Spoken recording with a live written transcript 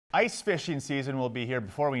Ice fishing season will be here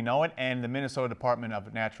before we know it, and the Minnesota Department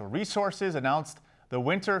of Natural Resources announced the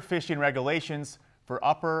winter fishing regulations for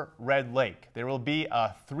Upper Red Lake. There will be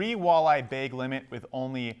a 3 walleye bag limit with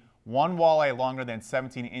only 1 walleye longer than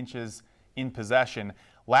 17 inches in possession.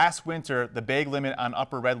 Last winter, the bag limit on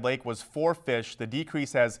Upper Red Lake was 4 fish. The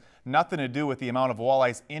decrease has nothing to do with the amount of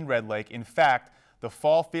walleyes in Red Lake. In fact, the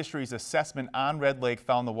fall fisheries assessment on Red Lake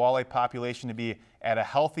found the walleye population to be at a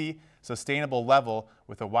healthy, sustainable level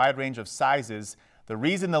with a wide range of sizes. The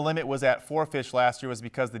reason the limit was at 4 fish last year was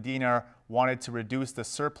because the DNR wanted to reduce the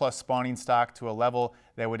surplus spawning stock to a level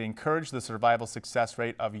that would encourage the survival success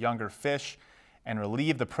rate of younger fish and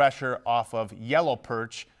relieve the pressure off of yellow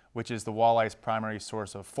perch, which is the walleye's primary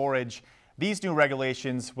source of forage. These new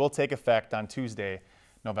regulations will take effect on Tuesday,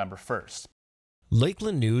 November 1st.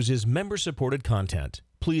 Lakeland News is member-supported content.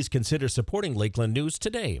 Please consider supporting Lakeland News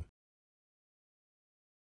today.